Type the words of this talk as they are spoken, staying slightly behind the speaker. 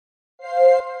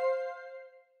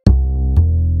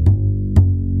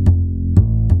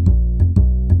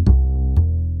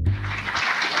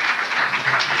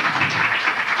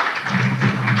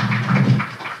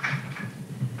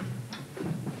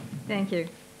Thank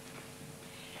you.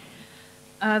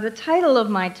 The title of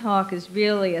my talk is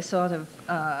really a sort of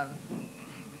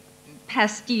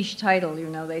pastiche title. You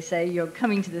know, they say, you're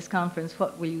coming to this conference,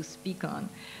 what will you speak on?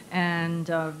 And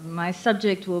my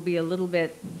subject will be a little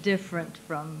bit different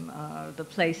from the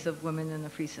place of women in a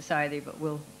free society, but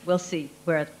we'll see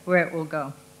where it will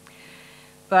go.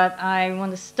 But I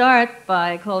want to start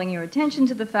by calling your attention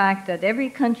to the fact that every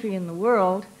country in the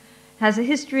world has a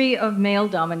history of male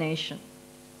domination.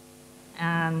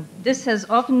 And this has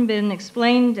often been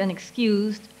explained and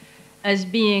excused as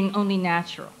being only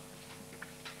natural.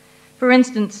 For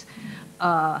instance,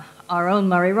 our own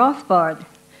Murray Rothbard,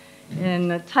 in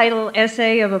the title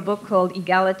essay of a book called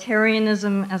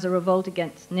Egalitarianism as a Revolt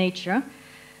Against Nature,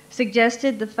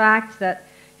 suggested the fact that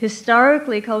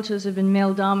historically cultures have been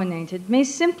male-dominated may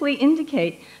simply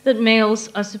indicate that males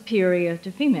are superior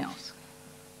to females.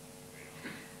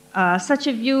 Such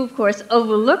a view, of course,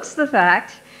 overlooks the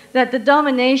fact that the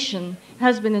domination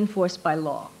has been enforced by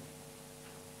law,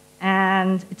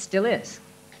 and it still is.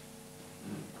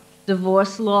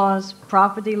 Divorce laws,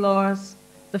 property laws,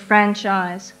 the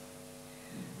franchise,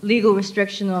 legal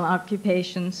restriction on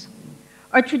occupations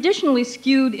are traditionally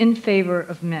skewed in favor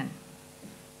of men.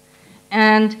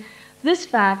 And this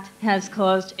fact has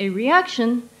caused a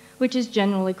reaction which is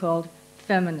generally called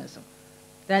feminism.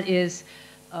 That is,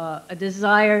 a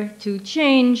desire to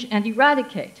change and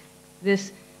eradicate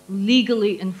this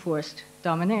legally enforced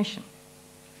domination.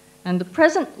 And the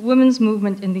present women's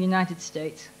movement in the United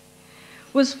States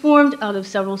was formed out of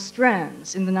several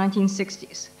strands in the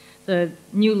 1960s. The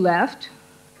New Left,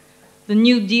 the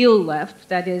New Deal left,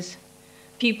 that is,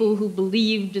 people who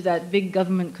believed that big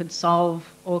government could solve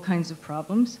all kinds of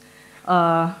problems,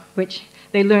 which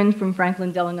they learned from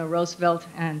Franklin Delano Roosevelt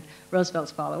and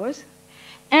Roosevelt's followers,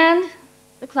 and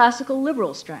the classical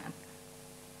liberal strand.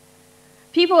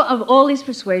 People of all these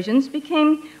persuasions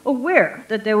became aware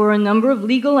that there were a number of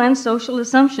legal and social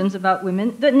assumptions about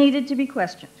women that needed to be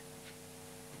questioned.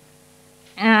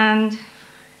 And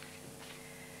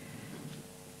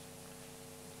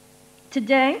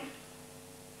today,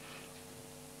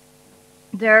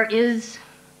 there is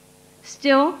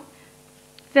still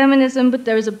feminism, but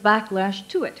there is a backlash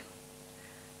to it.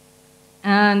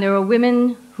 And there are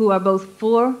women who are both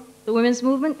for the women's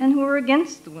movement and who are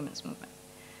against the women's movement.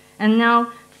 And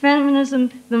now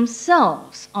feminism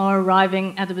themselves are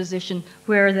arriving at a position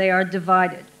where they are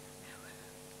divided.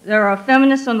 There are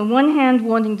feminists on the one hand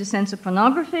wanting to censor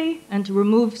pornography and to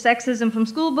remove sexism from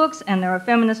school books, and there are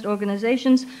feminist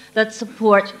organizations that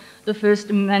support the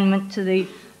First Amendment to the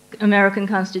American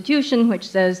Constitution, which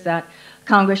says that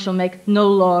Congress shall make no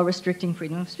law restricting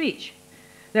freedom of speech.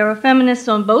 There are feminists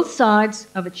on both sides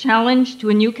of a challenge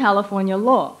to a new California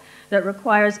law that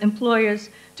requires employers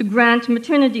to grant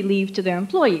maternity leave to their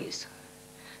employees.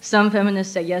 Some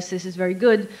feminists say, yes, this is very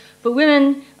good for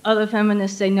women. Other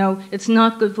feminists say, no, it's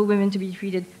not good for women to be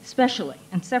treated specially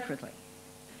and separately.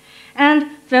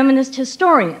 And feminist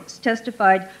historians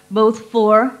testified both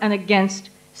for and against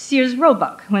Sears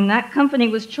Roebuck when that company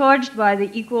was charged by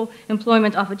the Equal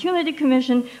Employment Opportunity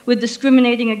Commission with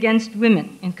discriminating against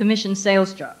women in commission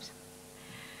sales jobs.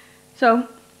 So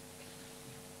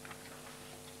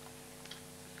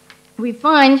we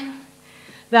find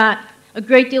that a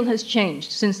great deal has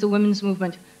changed since the women's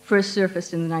movement first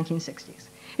surfaced in the 1960s.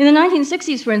 In the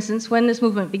 1960s, for instance, when this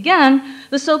movement began,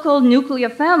 the so-called nuclear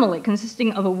family,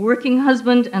 consisting of a working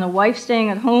husband and a wife staying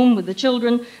at home with the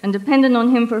children and dependent on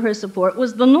him for her support,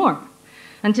 was the norm.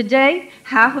 And today,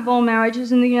 half of all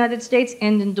marriages in the United States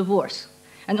end in divorce,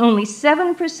 and only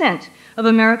 7% of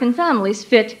American families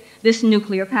fit this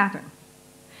nuclear pattern.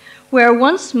 Where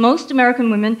once most American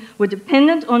women were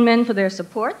dependent on men for their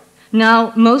support,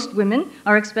 now most women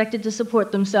are expected to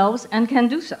support themselves and can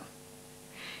do so.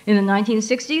 In the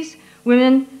 1960s,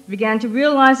 women began to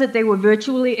realize that they were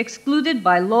virtually excluded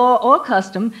by law or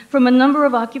custom from a number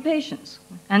of occupations,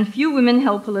 and few women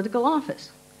held political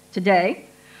office. Today,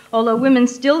 although women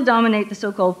still dominate the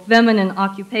so-called feminine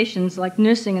occupations like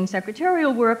nursing and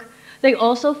secretarial work, they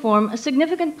also form a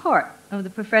significant part of the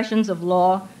professions of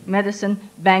law, medicine,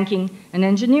 banking, and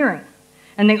engineering,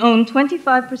 and they own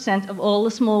 25% of all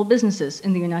the small businesses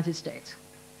in the United States.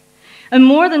 And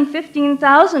more than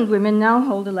 15,000 women now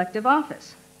hold elective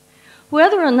office.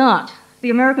 Whether or not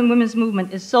the American women's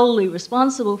movement is solely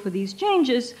responsible for these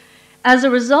changes, as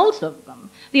a result of them,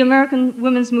 the American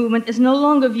women's movement is no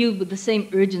longer viewed with the same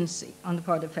urgency on the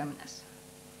part of feminists.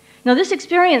 Now, this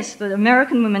experience that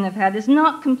American women have had is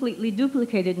not completely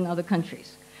duplicated in other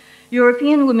countries.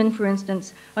 European women, for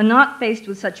instance, are not faced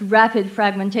with such rapid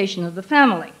fragmentation of the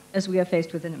family as we are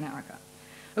faced with in America.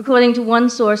 According to one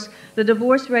source, the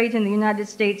divorce rate in the United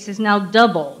States is now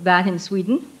double that in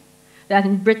Sweden, that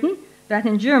in Britain, that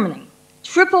in Germany,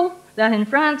 triple that in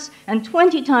France, and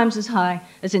 20 times as high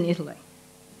as in Italy.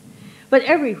 But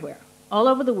everywhere, all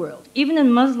over the world, even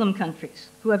in Muslim countries,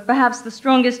 who have perhaps the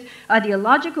strongest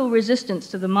ideological resistance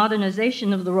to the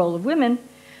modernization of the role of women,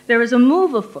 there is a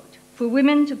move afoot for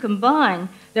women to combine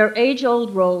their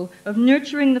age-old role of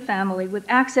nurturing the family with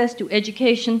access to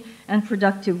education and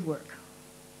productive work.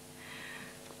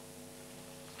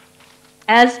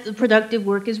 As the productive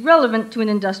work is relevant to an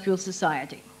industrial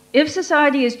society. If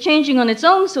society is changing on its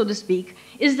own, so to speak,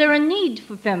 is there a need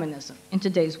for feminism in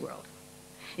today's world?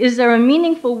 Is there a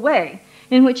meaningful way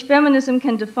in which feminism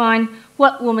can define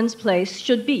what woman's place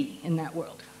should be in that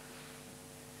world?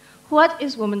 What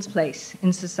is woman's place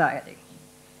in society?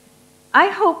 I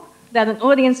hope that an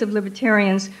audience of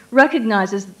libertarians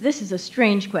recognizes that this is a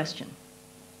strange question.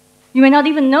 You may not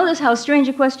even notice how strange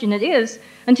a question it is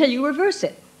until you reverse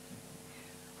it.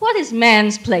 What is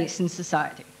man's place in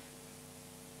society?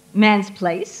 Man's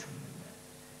place?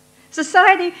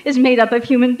 Society is made up of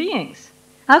human beings.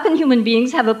 How can human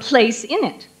beings have a place in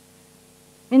it?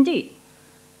 Indeed.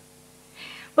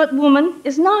 But woman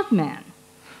is not man.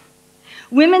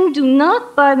 Women do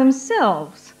not by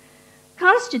themselves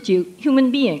constitute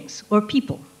human beings or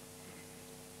people.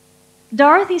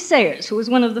 Dorothy Sayers, who was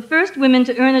one of the first women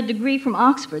to earn a degree from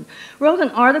Oxford, wrote an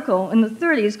article in the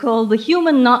 30s called "The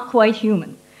Human Not Quite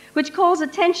Human," which calls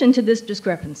attention to this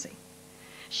discrepancy.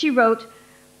 She wrote,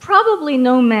 "Probably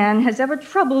no man has ever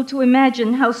troubled to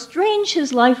imagine how strange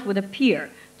his life would appear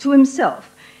to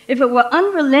himself if it were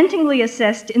unrelentingly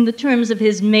assessed in the terms of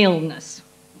his maleness.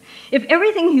 If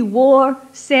everything he wore,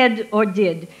 said, or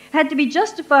did had to be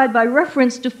justified by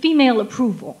reference to female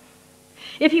approval.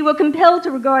 If he were compelled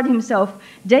to regard himself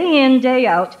day in, day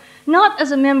out, not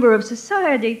as a member of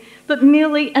society, but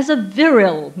merely as a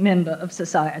virile member of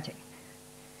society.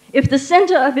 If the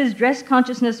center of his dress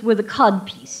consciousness were the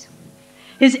codpiece,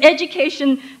 his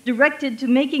education directed to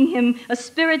making him a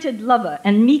spirited lover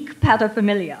and meek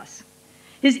paterfamilias,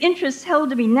 his interests held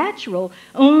to be natural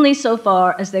only so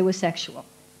far as they were sexual.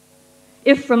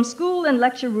 If from school and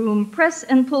lecture room, press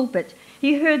and pulpit,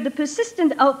 he heard the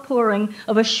persistent outpouring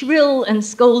of a shrill and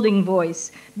scolding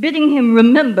voice, bidding him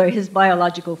remember his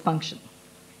biological function.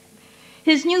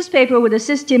 His newspaper would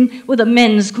assist him with a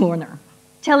men's corner,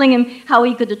 telling him how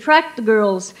he could attract the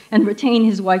girls and retain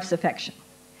his wife's affection.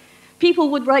 People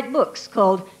would write books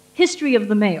called History of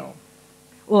the Male,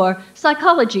 or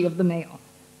Psychology of the Male,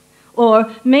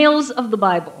 or Males of the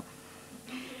Bible.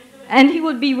 And he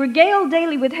would be regaled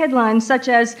daily with headlines such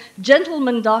as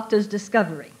Gentleman Doctor's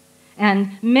Discovery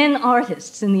and Men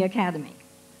Artists in the Academy.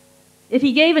 If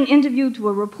he gave an interview to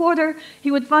a reporter,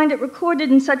 he would find it recorded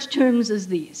in such terms as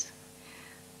these.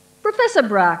 Professor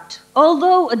Bracht,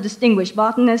 although a distinguished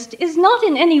botanist, is not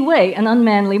in any way an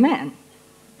unmanly man.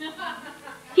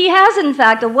 He has, in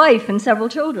fact, a wife and several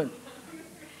children.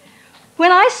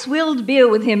 When I swilled beer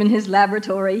with him in his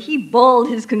laboratory, he bawled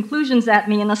his conclusions at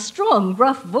me in a strong,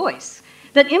 rough voice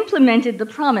that implemented the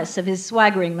promise of his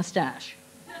swaggering mustache.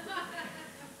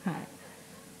 Right.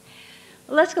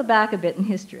 Let's go back a bit in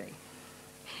history.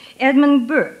 Edmund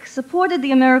Burke supported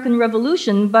the American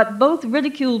Revolution, but both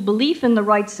ridiculed belief in the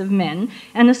rights of men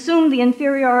and assumed the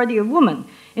inferiority of woman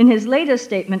in his latest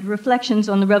statement, Reflections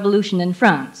on the Revolution in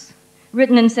France,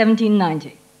 written in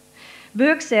 1790.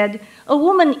 Burke said, "A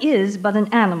woman is but an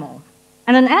animal,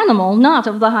 and an animal not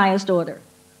of the highest order."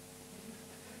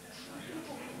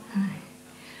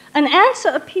 An answer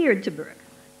appeared to Burke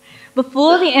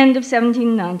before the end of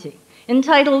 1790,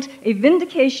 entitled A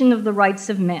Vindication of the Rights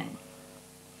of Men.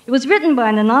 It was written by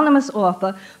an anonymous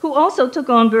author who also took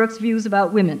on Burke's views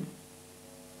about women.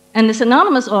 And this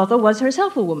anonymous author was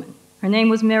herself a woman. Her name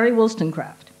was Mary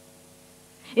Wollstonecraft.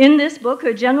 In this book,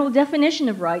 her general definition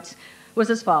of rights was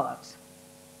as follows.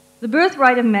 The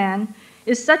birthright of man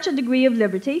is such a degree of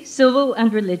liberty, civil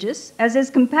and religious, as is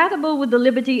compatible with the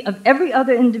liberty of every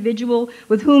other individual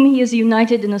with whom he is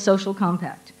united in a social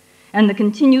compact, and the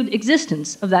continued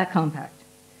existence of that compact.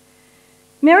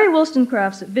 Mary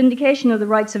Wollstonecraft's Vindication of the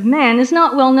Rights of Man is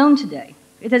not well known today.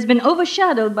 It has been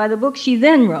overshadowed by the book she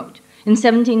then wrote in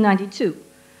 1792,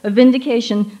 A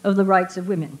Vindication of the Rights of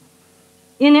Women.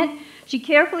 In it, she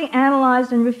carefully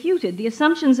analyzed and refuted the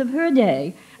assumptions of her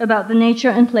day about the nature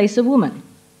and place of woman.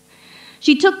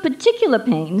 She took particular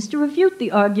pains to refute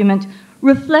the argument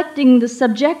reflecting the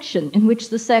subjection in which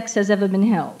the sex has ever been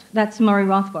held. That's Murray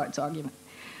Rothbard's argument.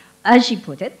 As she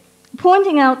put it,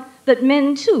 pointing out that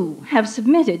men too have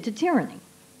submitted to tyranny.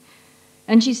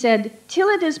 And she said, "Till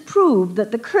it is proved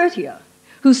that the courtier,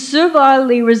 who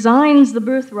servilely resigns the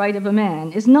birthright of a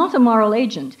man is not a moral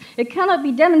agent. It cannot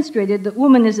be demonstrated that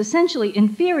woman is essentially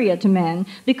inferior to man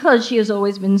because she has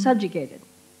always been subjugated.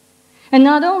 And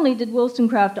not only did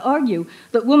Wollstonecraft argue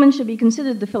that women should be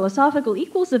considered the philosophical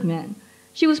equals of men,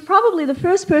 she was probably the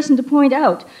first person to point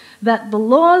out that the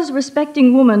laws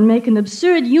respecting woman make an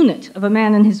absurd unit of a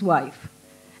man and his wife.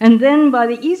 And then, by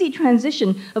the easy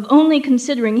transition of only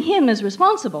considering him as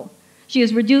responsible, she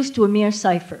is reduced to a mere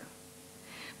cipher.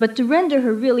 But to render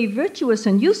her really virtuous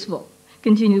and useful,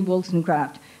 continued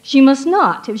Wollstonecraft, she must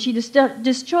not, if she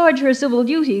discharge her civil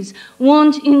duties,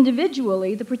 want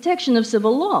individually the protection of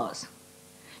civil laws.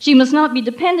 She must not be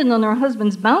dependent on her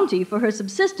husband's bounty for her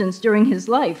subsistence during his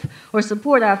life or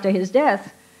support after his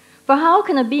death. For how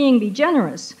can a being be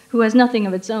generous who has nothing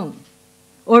of its own,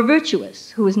 or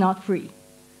virtuous who is not free?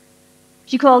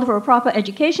 She called for a proper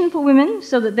education for women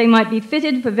so that they might be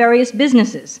fitted for various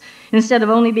businesses instead of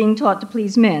only being taught to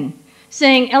please men,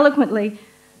 saying eloquently,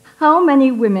 "How many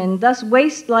women thus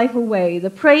waste life away, the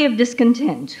prey of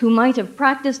discontent, who might have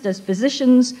practiced as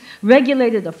physicians,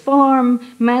 regulated a farm,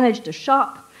 managed a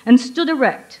shop, and stood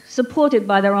erect, supported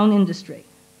by their own industry.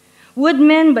 Would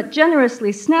men but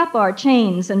generously snap our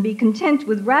chains and be content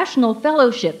with rational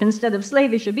fellowship instead of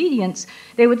slavish obedience,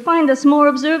 they would find us more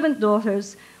observant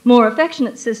daughters, more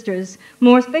affectionate sisters,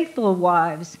 more faithful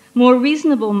wives, more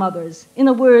reasonable mothers, in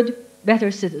a word, better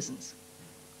citizens."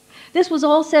 This was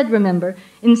all said, remember,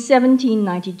 in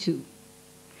 1792.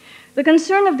 The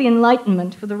concern of the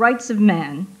Enlightenment for the rights of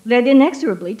man led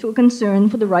inexorably to a concern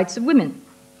for the rights of women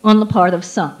on the part of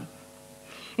some.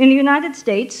 In the United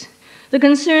States, the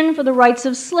concern for the rights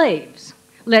of slaves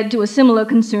led to a similar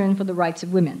concern for the rights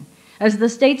of women, as the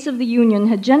states of the Union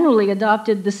had generally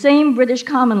adopted the same British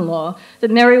common law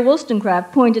that Mary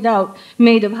Wollstonecraft pointed out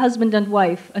made of husband and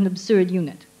wife an absurd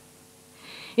unit.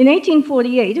 In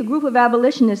 1848, a group of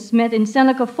abolitionists met in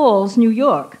Seneca Falls, New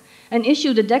York, and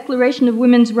issued a Declaration of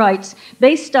Women's Rights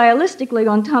based stylistically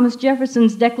on Thomas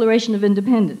Jefferson's Declaration of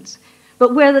Independence.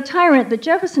 But where the tyrant that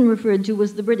Jefferson referred to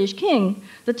was the British king,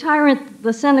 the tyrant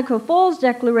the Seneca Falls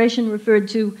Declaration referred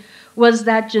to was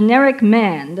that generic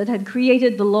man that had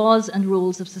created the laws and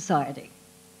rules of society.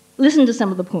 Listen to some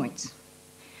of the points.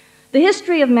 The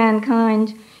history of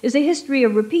mankind is a history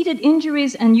of repeated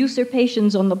injuries and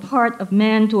usurpations on the part of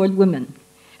man toward women,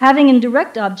 having in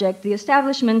direct object the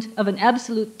establishment of an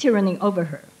absolute tyranny over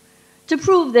her. To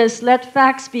prove this, let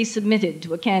facts be submitted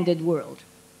to a candid world.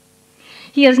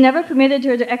 He has never permitted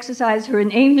her to exercise her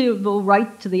inalienable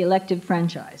right to the elective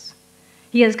franchise.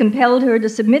 He has compelled her to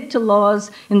submit to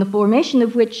laws in the formation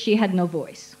of which she had no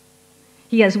voice.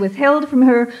 He has withheld from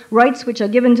her rights which are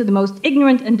given to the most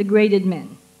ignorant and degraded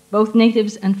men, both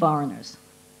natives and foreigners.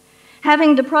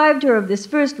 Having deprived her of this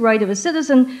first right of a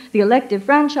citizen, the elective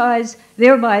franchise,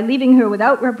 thereby leaving her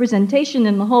without representation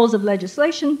in the halls of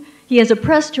legislation, he has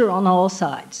oppressed her on all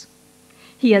sides.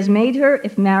 He has made her,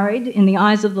 if married, in the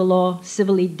eyes of the law,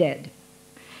 civilly dead.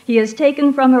 He has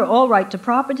taken from her all right to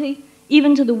property,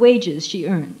 even to the wages she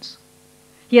earns.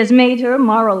 He has made her,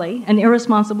 morally, an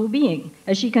irresponsible being,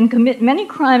 as she can commit many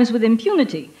crimes with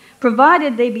impunity,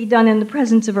 provided they be done in the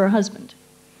presence of her husband.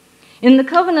 In the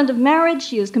covenant of marriage,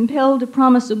 she is compelled to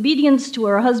promise obedience to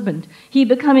her husband, he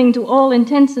becoming to all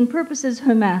intents and purposes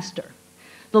her master,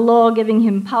 the law giving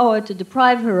him power to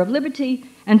deprive her of liberty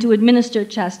and to administer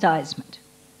chastisement.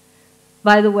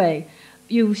 By the way,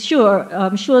 I'm sure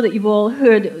that you've all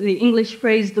heard the English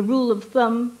phrase, the rule of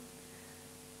thumb.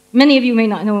 Many of you may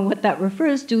not know what that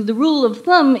refers to. The rule of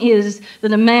thumb is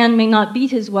that a man may not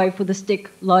beat his wife with a stick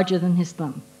larger than his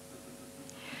thumb.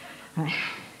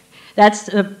 That's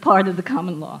a part of the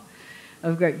common law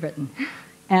of Great Britain,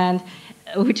 and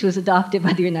which was adopted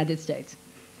by the United States,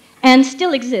 and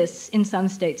still exists in some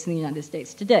states in the United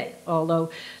States today, although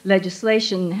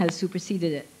legislation has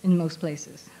superseded it in most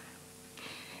places.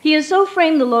 He has so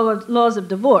framed the laws of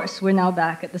divorce, we're now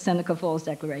back at the Seneca Falls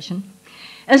Declaration,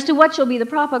 as to what shall be the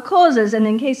proper causes, and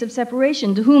in case of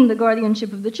separation, to whom the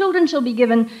guardianship of the children shall be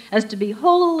given, as to be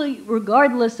wholly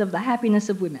regardless of the happiness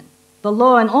of women. The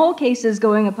law in all cases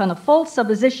going upon a false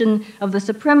supposition of the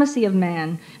supremacy of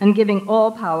man and giving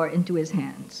all power into his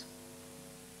hands.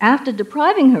 After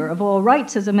depriving her of all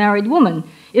rights as a married woman,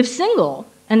 if single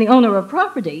and the owner of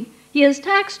property, he has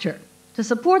taxed her to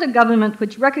support a government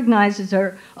which recognizes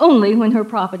her only when her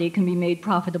property can be made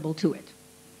profitable to it.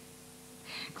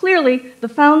 Clearly, the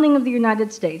founding of the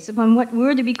United States upon what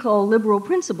were to be called liberal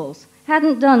principles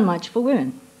hadn't done much for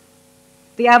women.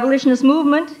 The abolitionist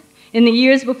movement in the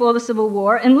years before the Civil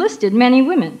War enlisted many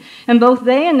women, and both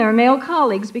they and their male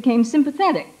colleagues became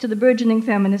sympathetic to the burgeoning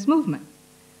feminist movement.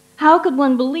 How could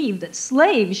one believe that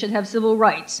slaves should have civil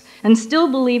rights and still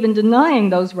believe in denying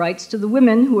those rights to the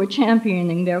women who are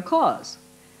championing their cause?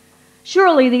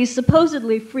 Surely these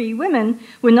supposedly free women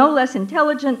were no less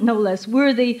intelligent, no less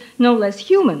worthy, no less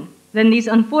human than these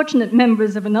unfortunate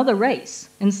members of another race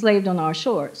enslaved on our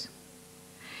shores.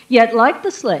 Yet, like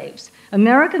the slaves,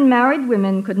 American married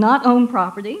women could not own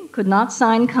property, could not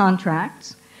sign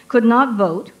contracts, could not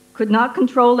vote, could not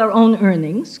control their own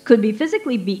earnings, could be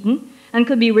physically beaten, and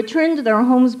could be returned to their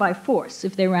homes by force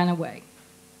if they ran away.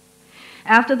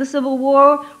 After the Civil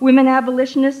War, women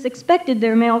abolitionists expected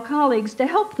their male colleagues to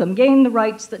help them gain the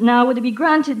rights that now were to be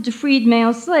granted to freed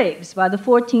male slaves by the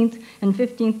 14th and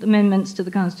 15th Amendments to the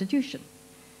Constitution.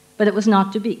 But it was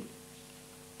not to be.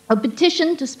 A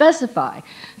petition to specify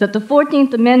that the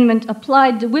 14th Amendment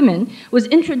applied to women was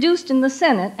introduced in the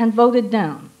Senate and voted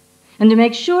down. And to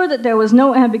make sure that there was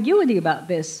no ambiguity about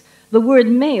this, the word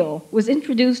male was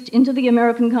introduced into the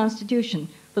American Constitution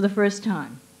for the first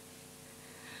time.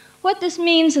 What this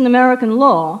means in American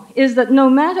law is that no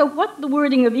matter what the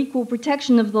wording of equal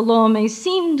protection of the law may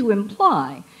seem to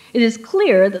imply, it is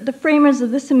clear that the framers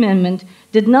of this amendment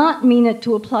did not mean it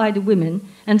to apply to women,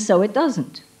 and so it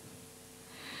doesn't.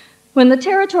 When the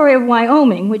territory of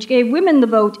Wyoming, which gave women the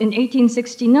vote in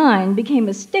 1869, became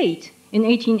a state in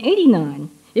 1889,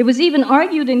 it was even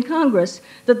argued in Congress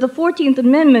that the 14th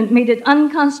Amendment made it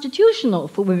unconstitutional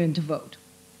for women to vote,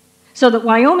 so that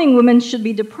Wyoming women should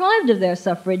be deprived of their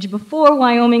suffrage before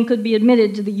Wyoming could be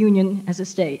admitted to the Union as a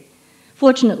state.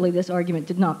 Fortunately, this argument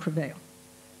did not prevail.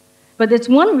 But it's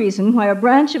one reason why a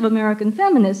branch of American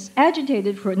feminists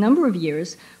agitated for a number of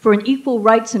years for an equal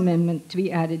rights amendment to be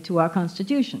added to our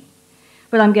Constitution.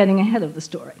 But I'm getting ahead of the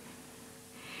story.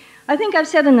 I think I've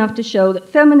said enough to show that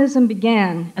feminism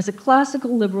began as a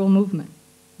classical liberal movement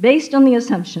based on the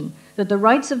assumption that the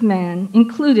rights of man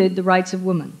included the rights of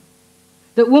woman.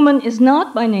 That woman is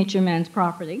not by nature man's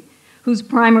property, whose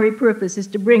primary purpose is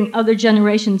to bring other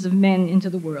generations of men into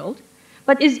the world,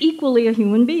 but is equally a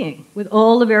human being, with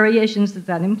all the variations that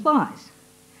that implies.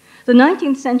 The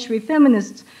 19th century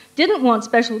feminists didn't want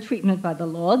special treatment by the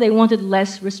law, they wanted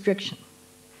less restriction.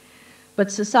 But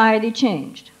society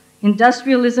changed.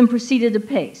 Industrialism proceeded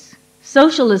apace.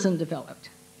 Socialism developed,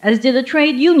 as did a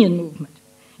trade union movement,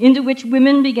 into which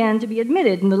women began to be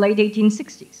admitted in the late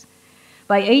 1860s.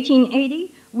 By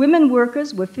 1880, women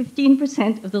workers were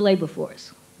 15% of the labor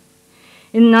force.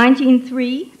 In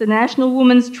 1903, the National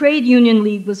Women's Trade Union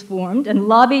League was formed and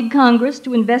lobbied Congress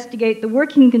to investigate the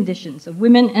working conditions of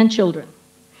women and children.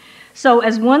 So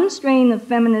as one strain of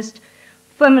feminism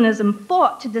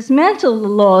fought to dismantle the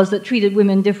laws that treated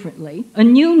women differently, a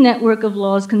new network of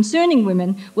laws concerning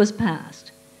women was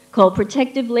passed, called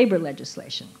protective labor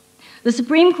legislation. The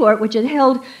Supreme Court, which had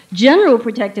held general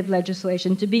protective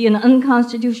legislation to be an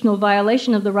unconstitutional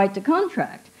violation of the right to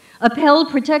contract, upheld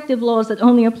protective laws that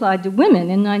only applied to women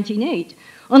in 1908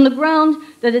 on the ground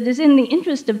that it is in the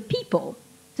interest of people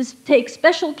to take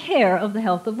special care of the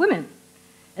health of women,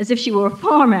 as if she were a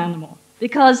farm animal,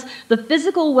 because the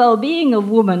physical well-being of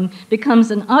woman becomes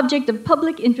an object of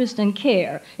public interest and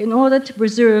care in order to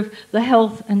preserve the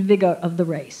health and vigor of the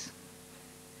race.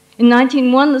 In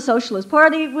 1901, the Socialist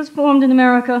Party was formed in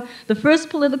America, the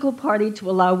first political party to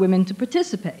allow women to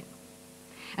participate.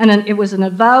 And it was an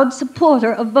avowed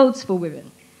supporter of votes for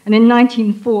women. And in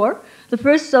 1904, the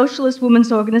first socialist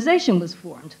women's organization was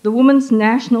formed, the Women's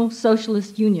National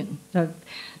Socialist Union. The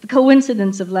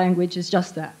coincidence of language is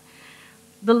just that.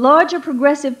 The larger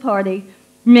Progressive Party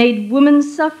made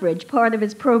women's suffrage part of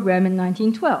its program in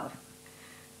 1912.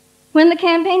 When the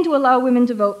campaign to allow women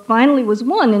to vote finally was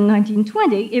won in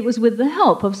 1920, it was with the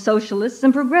help of socialists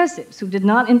and progressives who did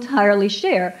not entirely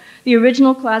share the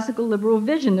original classical liberal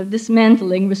vision of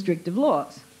dismantling restrictive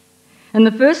laws. And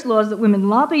the first laws that women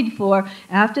lobbied for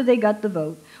after they got the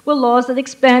vote were laws that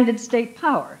expanded state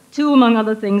power to, among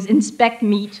other things, inspect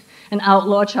meat and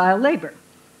outlaw child labor.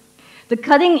 The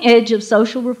cutting edge of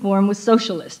social reform was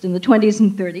socialist in the 20s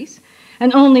and 30s,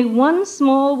 and only one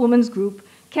small women's group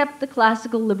kept the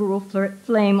classical liberal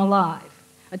flame alive,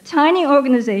 a tiny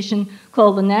organization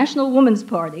called the National Woman's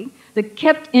Party that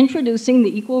kept introducing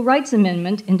the Equal Rights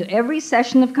Amendment into every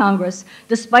session of Congress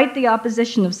despite the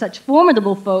opposition of such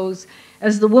formidable foes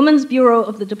as the Women's Bureau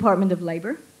of the Department of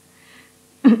Labor,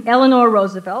 Eleanor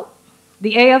Roosevelt,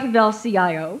 the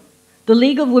AFL-CIO, the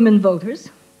League of Women Voters,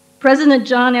 President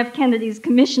John F. Kennedy's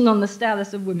Commission on the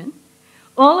Status of Women,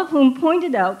 all of whom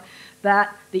pointed out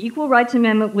that the Equal Rights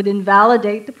Amendment would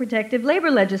invalidate the protective labor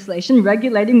legislation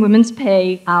regulating women's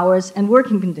pay, hours, and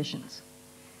working conditions.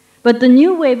 But the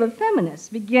new wave of feminists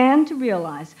began to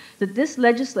realize that this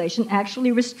legislation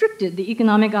actually restricted the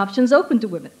economic options open to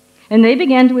women, and they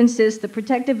began to insist that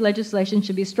protective legislation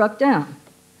should be struck down.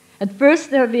 At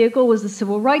first, their vehicle was the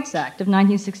Civil Rights Act of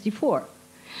 1964.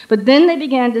 But then they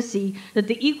began to see that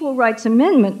the Equal Rights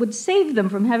Amendment would save them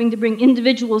from having to bring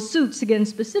individual suits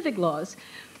against specific laws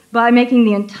by making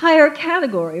the entire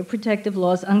category of protective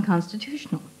laws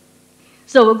unconstitutional.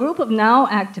 So a group of NOW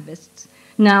activists,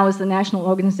 NOW is the National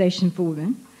Organization for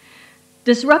Women,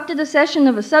 disrupted a session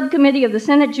of a subcommittee of the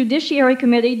Senate Judiciary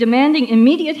Committee demanding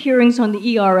immediate hearings on the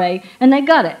ERA, and they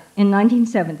got it in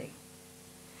 1970.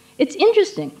 It's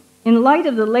interesting, in light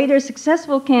of the later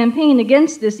successful campaign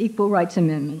against this Equal Rights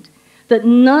Amendment, that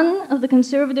none of the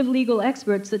conservative legal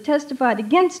experts that testified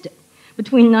against it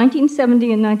between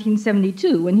 1970 and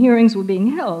 1972, when hearings were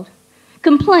being held,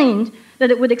 complained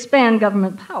that it would expand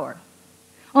government power.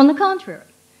 On the contrary,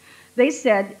 they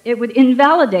said it would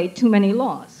invalidate too many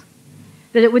laws,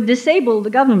 that it would disable the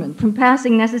government from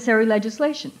passing necessary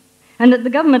legislation, and that the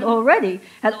government already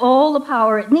had all the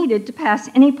power it needed to pass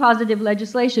any positive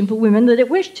legislation for women that it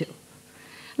wished to.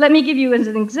 Let me give you as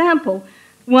an example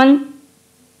one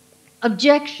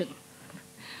objection,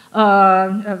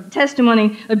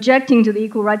 testimony objecting to the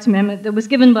Equal Rights Amendment that was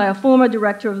given by a former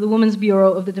director of the Women's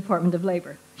Bureau of the Department of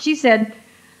Labor. She said,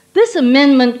 "This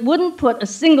amendment wouldn't put a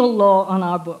single law on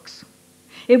our books.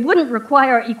 It wouldn't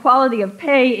require equality of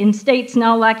pay in states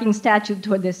now lacking statute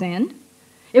toward this end.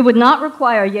 It would not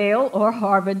require Yale or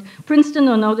Harvard, Princeton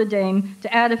or Notre Dame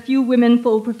to add a few women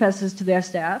full professors to their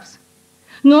staffs.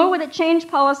 Nor would it change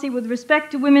policy with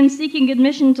respect to women seeking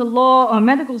admission to law or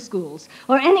medical schools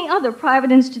or any other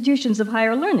private institutions of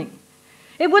higher learning.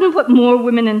 It wouldn't put more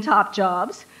women in top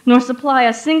jobs, nor supply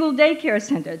a single daycare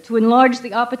center to enlarge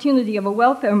the opportunity of a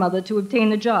welfare mother to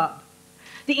obtain a job.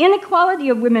 The inequality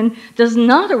of women does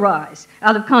not arise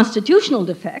out of constitutional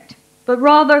defect, but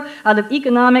rather out of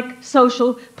economic,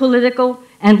 social, political,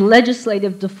 and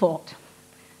legislative default."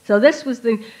 So this was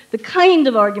the kind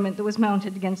of argument that was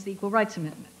mounted against the Equal Rights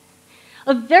Amendment.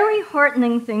 A very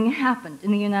heartening thing happened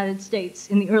in the United States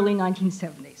in the early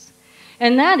 1970s,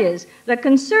 and that is that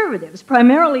conservatives,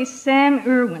 primarily Sam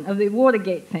Erwin of the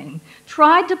Watergate fame,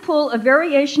 tried to pull a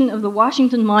variation of the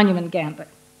Washington Monument Gambit,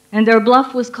 and their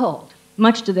bluff was called,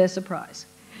 much to their surprise.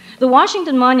 The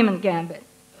Washington Monument Gambit,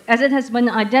 as it has been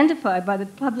identified by the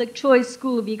Public Choice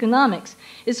School of Economics,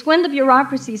 is when the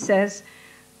bureaucracy says,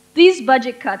 these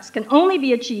budget cuts can only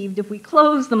be achieved if we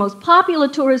close the most popular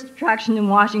tourist attraction in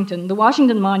Washington, the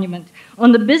Washington Monument,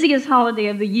 on the busiest holiday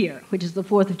of the year, which is the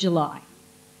 4th of July.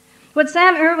 What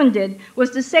Sam Erwin did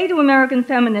was to say to American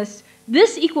feminists,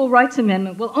 this Equal Rights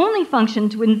Amendment will only function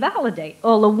to invalidate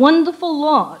all the wonderful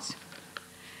laws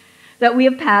that we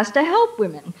have passed to help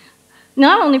women.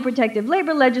 Not only protective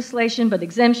labor legislation, but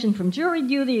exemption from jury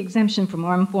duty, exemption from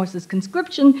armed forces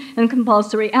conscription, and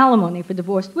compulsory alimony for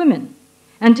divorced women.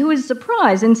 And to his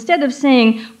surprise, instead of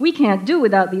saying, we can't do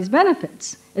without these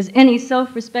benefits, as any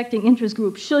self-respecting interest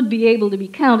group should be able to be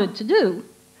counted to do,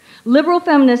 liberal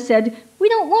feminists said, we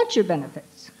don't want your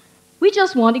benefits. We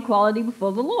just want equality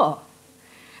before the law.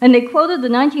 And they quoted the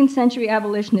 19th century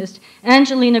abolitionist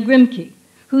Angelina Grimke,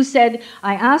 who said,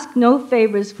 I ask no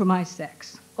favors for my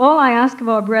sex. All I ask of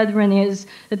our brethren is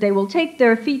that they will take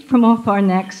their feet from off our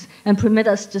necks and permit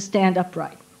us to stand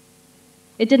upright.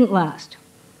 It didn't last.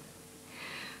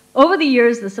 Over the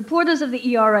years, the supporters of the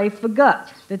ERA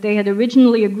forgot that they had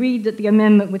originally agreed that the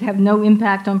amendment would have no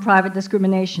impact on private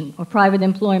discrimination or private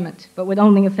employment, but would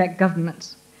only affect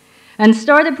governments, and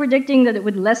started predicting that it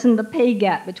would lessen the pay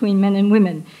gap between men and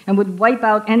women and would wipe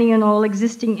out any and all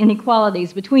existing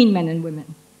inequalities between men and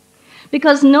women.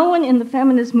 Because no one in the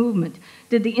feminist movement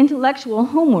did the intellectual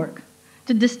homework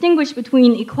to distinguish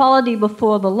between equality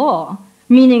before the law,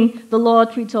 meaning the law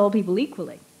treats all people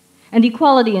equally, and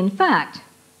equality in fact,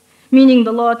 meaning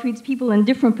the law treats people in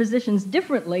different positions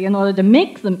differently in order to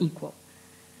make them equal.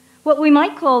 What we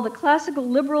might call the classical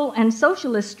liberal and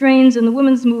socialist strains in the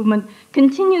women's movement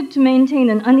continued to maintain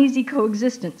an uneasy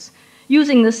coexistence,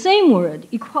 using the same word,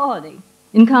 equality,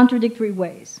 in contradictory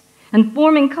ways, and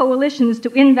forming coalitions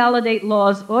to invalidate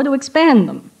laws or to expand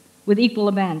them with equal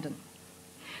abandon.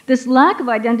 This lack of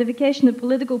identification of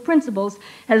political principles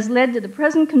has led to the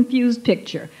present confused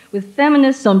picture, with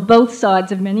feminists on both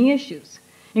sides of many issues,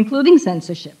 including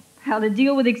censorship, how to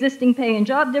deal with existing pay and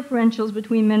job differentials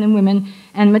between men and women,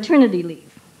 and maternity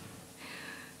leave.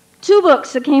 2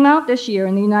 books that came out this year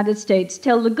in the United States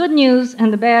tell the good news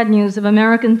and the bad news of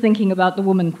American thinking about the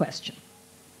woman question.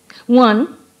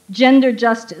 One, Gender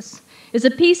Justice, is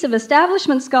a piece of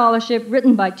establishment scholarship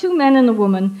written by 2 men and a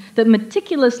woman that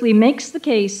meticulously makes the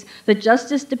case that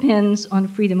justice depends on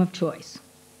freedom of choice.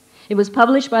 It was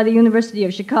published by the University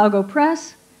of Chicago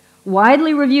Press,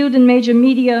 widely reviewed in major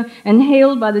media and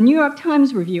hailed by the New York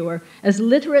Times reviewer as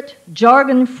literate,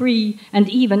 jargon-free, and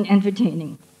even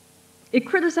entertaining. It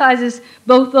criticizes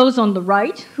both those on the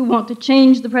right, who want to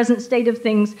change the present state of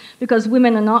things because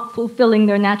women are not fulfilling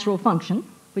their natural function,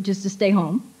 which is to stay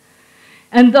home,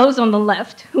 and those on the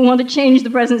left, who want to change the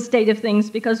present state of things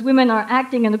because women are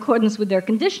acting in accordance with their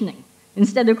conditioning,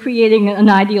 instead of creating an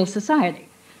ideal society,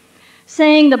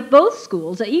 saying that both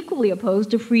schools are equally opposed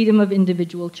to freedom of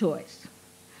individual choice.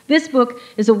 This book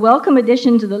is a welcome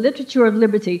addition to the literature of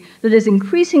liberty that is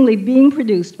increasingly being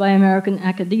produced by American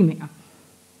academia.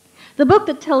 The book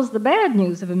that tells the bad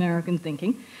news of American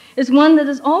thinking is one that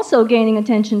is also gaining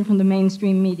attention from the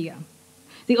mainstream media.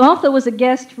 The author was a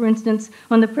guest, for instance,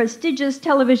 on the prestigious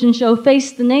television show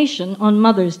Face the Nation on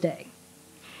Mother's Day.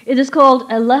 It is called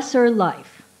A Lesser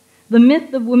Life, The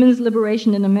Myth of Women's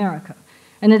Liberation in America,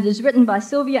 and it is written by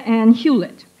Sylvia Ann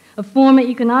Hewlett, a former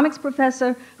economics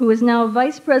professor who is now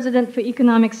vice president for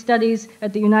economic studies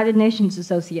at the United Nations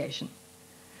Association.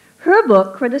 Her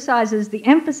book criticizes the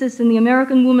emphasis in the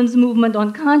American women's movement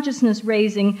on consciousness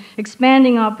raising,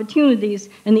 expanding opportunities,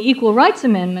 and the Equal Rights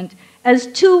Amendment as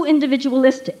too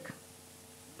individualistic,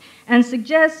 and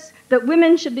suggests that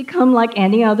women should become like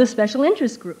any other special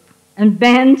interest group and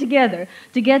band together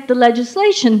to get the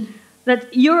legislation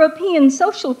that European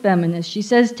social feminists, she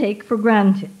says, take for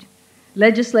granted.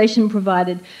 Legislation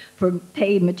provided for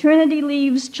paid maternity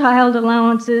leaves, child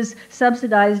allowances,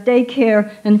 subsidized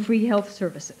daycare, and free health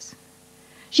services.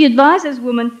 She advises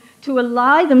women to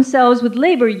ally themselves with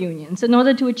labor unions in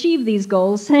order to achieve these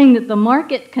goals, saying that the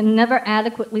market can never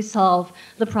adequately solve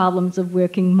the problems of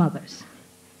working mothers.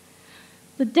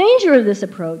 The danger of this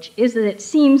approach is that it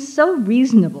seems so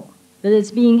reasonable that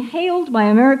it's being hailed by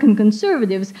American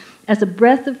conservatives as a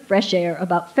breath of fresh air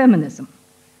about feminism.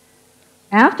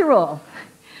 After all,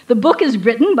 the book is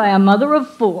written by a mother of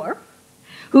 4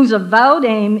 whose avowed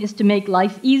aim is to make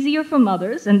life easier for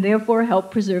mothers and therefore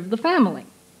help preserve the family.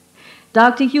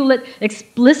 Dr. Hewlett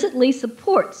explicitly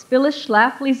supports Phyllis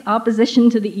Schlafly's opposition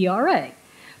to the ERA,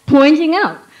 pointing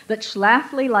out that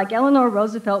Schlafly, like Eleanor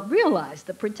Roosevelt, realized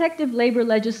that protective labor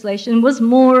legislation was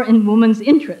more in women's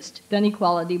interest than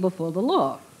equality before the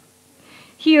law.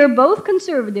 Here, both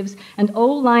conservatives and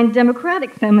old-line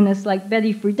democratic feminists like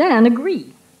Betty Friedan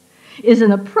agree. It is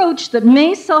an approach that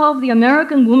may solve the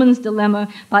American woman's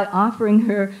dilemma by offering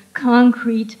her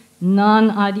concrete,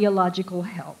 non-ideological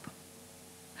help.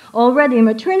 Already,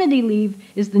 maternity leave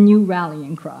is the new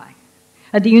rallying cry.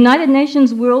 At the United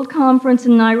Nations World Conference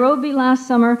in Nairobi last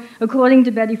summer, according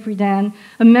to Betty Friedan,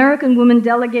 American women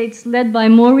delegates led by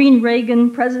Maureen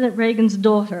Reagan, President Reagan's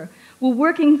daughter, were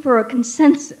working for a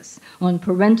consensus on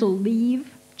parental leave,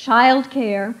 child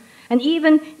care, and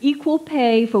even equal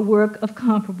pay for work of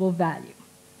comparable value.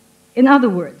 In other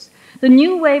words, the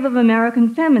new wave of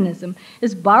American feminism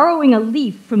is borrowing a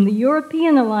leaf from the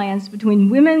European alliance between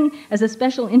women as a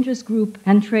special interest group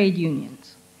and trade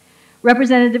unions.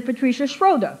 Representative Patricia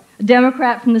Schroeder, a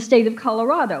Democrat from the state of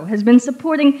Colorado, has been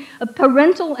supporting a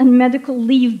parental and medical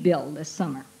leave bill this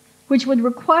summer, which would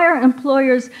require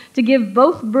employers to give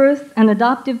both birth and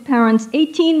adoptive parents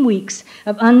 18 weeks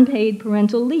of unpaid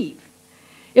parental leave.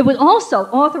 It would also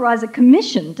authorize a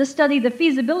commission to study the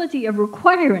feasibility of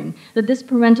requiring that this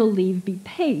parental leave be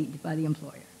paid by the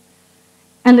employer.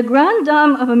 And the grande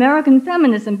dame of American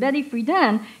feminism, Betty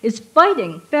Friedan, is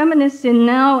fighting feminists in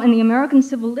NOW and the American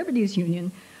Civil Liberties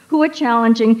Union, who are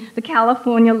challenging the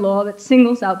California law that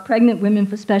singles out pregnant women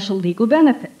for special legal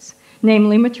benefits,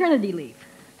 namely maternity leave.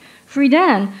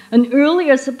 Friedan, an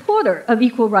earlier supporter of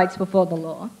equal rights before the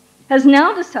law, has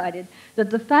now decided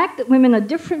that the fact that women are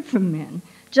different from men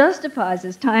justifies,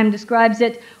 as Time describes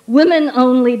it,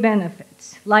 women-only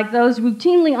benefits, like those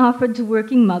routinely offered to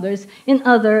working mothers in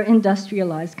other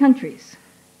industrialized countries.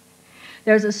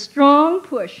 There's a strong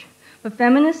push for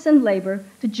feminists and labor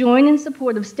to join in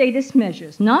support of statist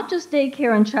measures, not just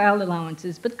daycare and child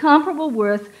allowances, but comparable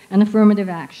worth and affirmative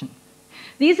action.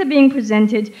 These are being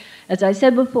presented, as I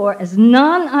said before, as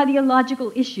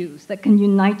non-ideological issues that can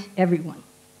unite everyone.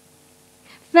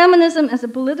 Feminism as a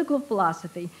political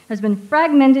philosophy has been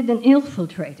fragmented and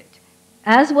infiltrated,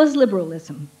 as was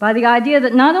liberalism, by the idea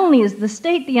that not only is the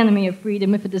state the enemy of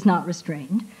freedom if it is not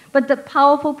restrained, but that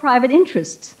powerful private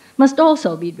interests must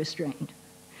also be restrained.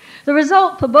 The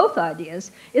result for both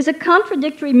ideas is a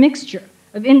contradictory mixture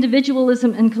of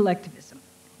individualism and collectivism.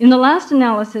 In the last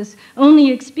analysis, only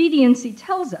expediency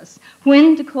tells us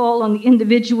when to call on the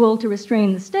individual to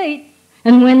restrain the state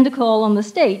and when to call on the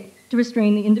state to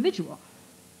restrain the individual.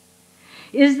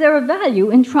 Is there a value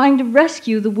in trying to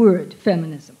rescue the word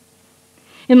feminism?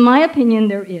 In my opinion,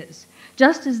 there is.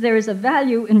 just as there is a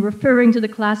value in referring to the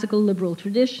classical liberal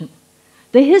tradition.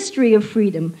 The history of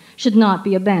freedom should not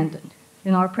be abandoned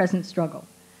in our present struggle.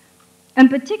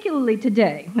 And particularly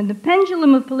today, when the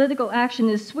pendulum of political action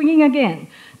is swinging again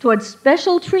towards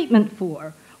special treatment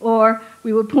for, or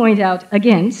we would point out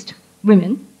against,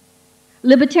 women,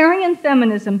 libertarian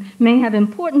feminism may have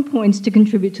important points to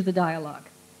contribute to the dialogue.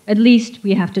 At least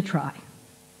we have to try.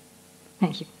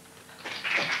 Thank you.